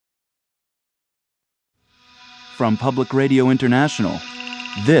from Public Radio International.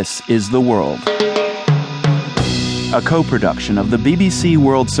 This is The World, a co-production of the BBC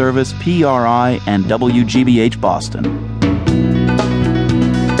World Service, PRI, and WGBH Boston.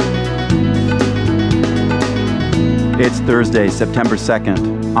 It's Thursday, September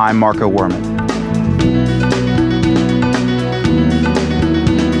 2nd. I'm Marco Werman.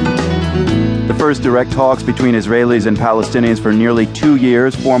 The first direct talks between Israelis and Palestinians for nearly 2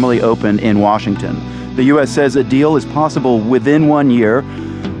 years formally opened in Washington. The U.S. says a deal is possible within 1 year.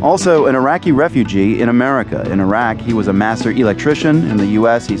 Also, an Iraqi refugee in America. In Iraq, he was a master electrician. In the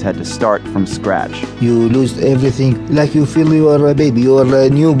U.S., he's had to start from scratch. You lose everything, like you feel you are a baby, you are a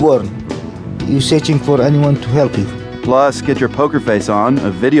newborn. You're searching for anyone to help you. Plus, get your poker face on,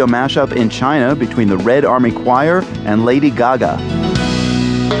 a video mashup in China between the Red Army Choir and Lady Gaga.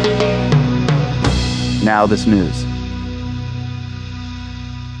 Now this news.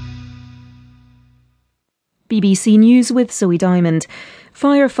 BBC News with Zoe Diamond.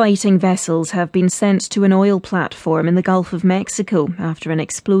 Firefighting vessels have been sent to an oil platform in the Gulf of Mexico after an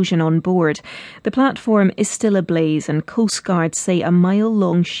explosion on board. The platform is still ablaze and Coast Guards say a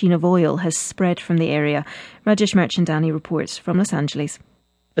mile-long sheen of oil has spread from the area. Rajesh Merchandani reports from Los Angeles.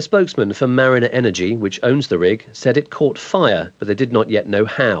 A spokesman for Mariner Energy, which owns the rig, said it caught fire, but they did not yet know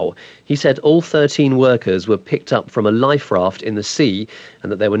how. He said all 13 workers were picked up from a life raft in the sea and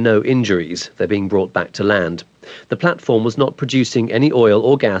that there were no injuries. They're being brought back to land. The platform was not producing any oil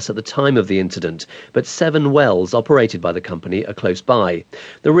or gas at the time of the incident, but 7 wells operated by the company are close by.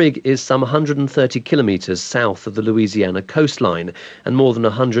 The rig is some 130 kilometres south of the Louisiana coastline and more than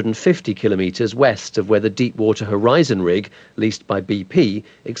 150 kilometres west of where the Deepwater Horizon rig, leased by BP,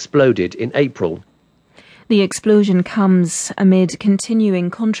 exploded in April. The explosion comes amid continuing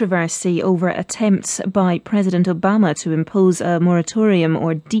controversy over attempts by President Obama to impose a moratorium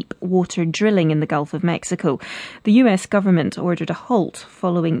or deep water drilling in the Gulf of Mexico. The US government ordered a halt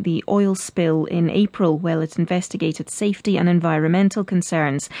following the oil spill in April while it investigated safety and environmental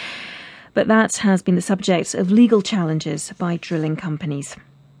concerns. But that has been the subject of legal challenges by drilling companies.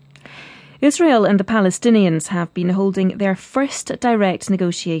 Israel and the Palestinians have been holding their first direct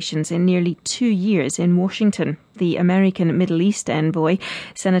negotiations in nearly 2 years in Washington. The American Middle East envoy,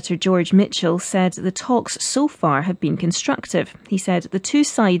 Senator George Mitchell, said the talks so far have been constructive. He said the two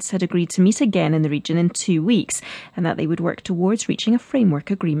sides had agreed to meet again in the region in 2 weeks and that they would work towards reaching a framework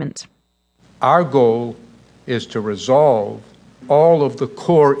agreement. Our goal is to resolve all of the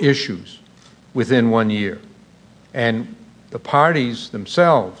core issues within 1 year. And the parties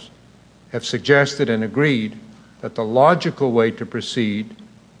themselves have suggested and agreed that the logical way to proceed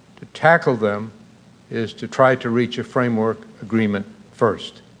to tackle them is to try to reach a framework agreement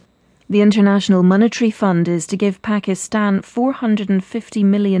first. The International Monetary Fund is to give Pakistan $450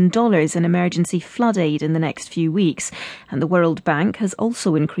 million in emergency flood aid in the next few weeks, and the World Bank has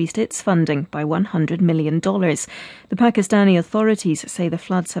also increased its funding by $100 million. The Pakistani authorities say the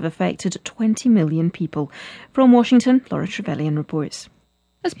floods have affected 20 million people. From Washington, Laura Trevelyan reports.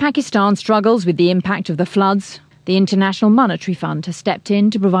 As Pakistan struggles with the impact of the floods, the International Monetary Fund has stepped in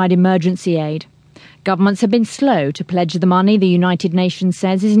to provide emergency aid. Governments have been slow to pledge the money the United Nations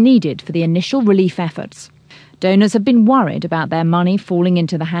says is needed for the initial relief efforts. Donors have been worried about their money falling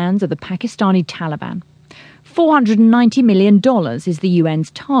into the hands of the Pakistani Taliban. $490 million is the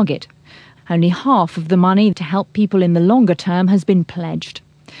UN's target. Only half of the money to help people in the longer term has been pledged.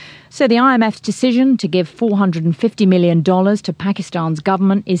 So the IMF's decision to give $450 million to Pakistan's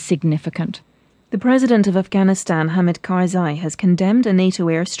government is significant. The president of Afghanistan, Hamid Karzai, has condemned a NATO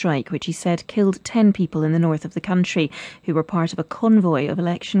airstrike which he said killed 10 people in the north of the country who were part of a convoy of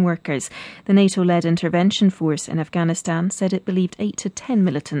election workers. The NATO-led intervention force in Afghanistan said it believed 8 to 10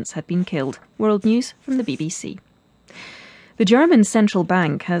 militants had been killed. World News from the BBC. The German central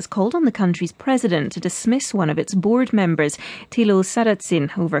bank has called on the country's president to dismiss one of its board members, Thilo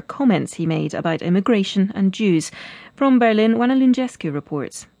Sarrazin, over comments he made about immigration and Jews. From Berlin, Wana Lungescu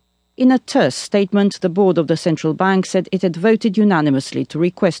reports. In a terse statement, the board of the central bank said it had voted unanimously to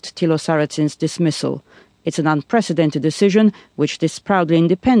request Thilo Sarrazin's dismissal. It's an unprecedented decision which this proudly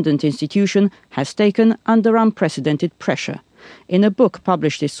independent institution has taken under unprecedented pressure. In a book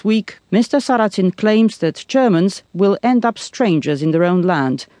published this week, Mr. Sarrazin claims that Germans will end up strangers in their own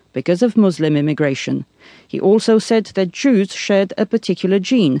land because of Muslim immigration. He also said that Jews shared a particular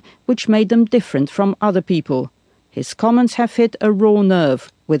gene which made them different from other people. His comments have hit a raw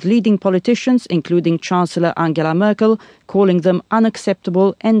nerve, with leading politicians, including Chancellor Angela Merkel, calling them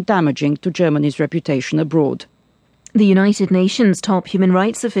unacceptable and damaging to Germany's reputation abroad. The United Nations top human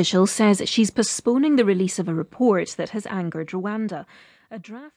rights official says she's postponing the release of a report that has angered Rwanda. A draft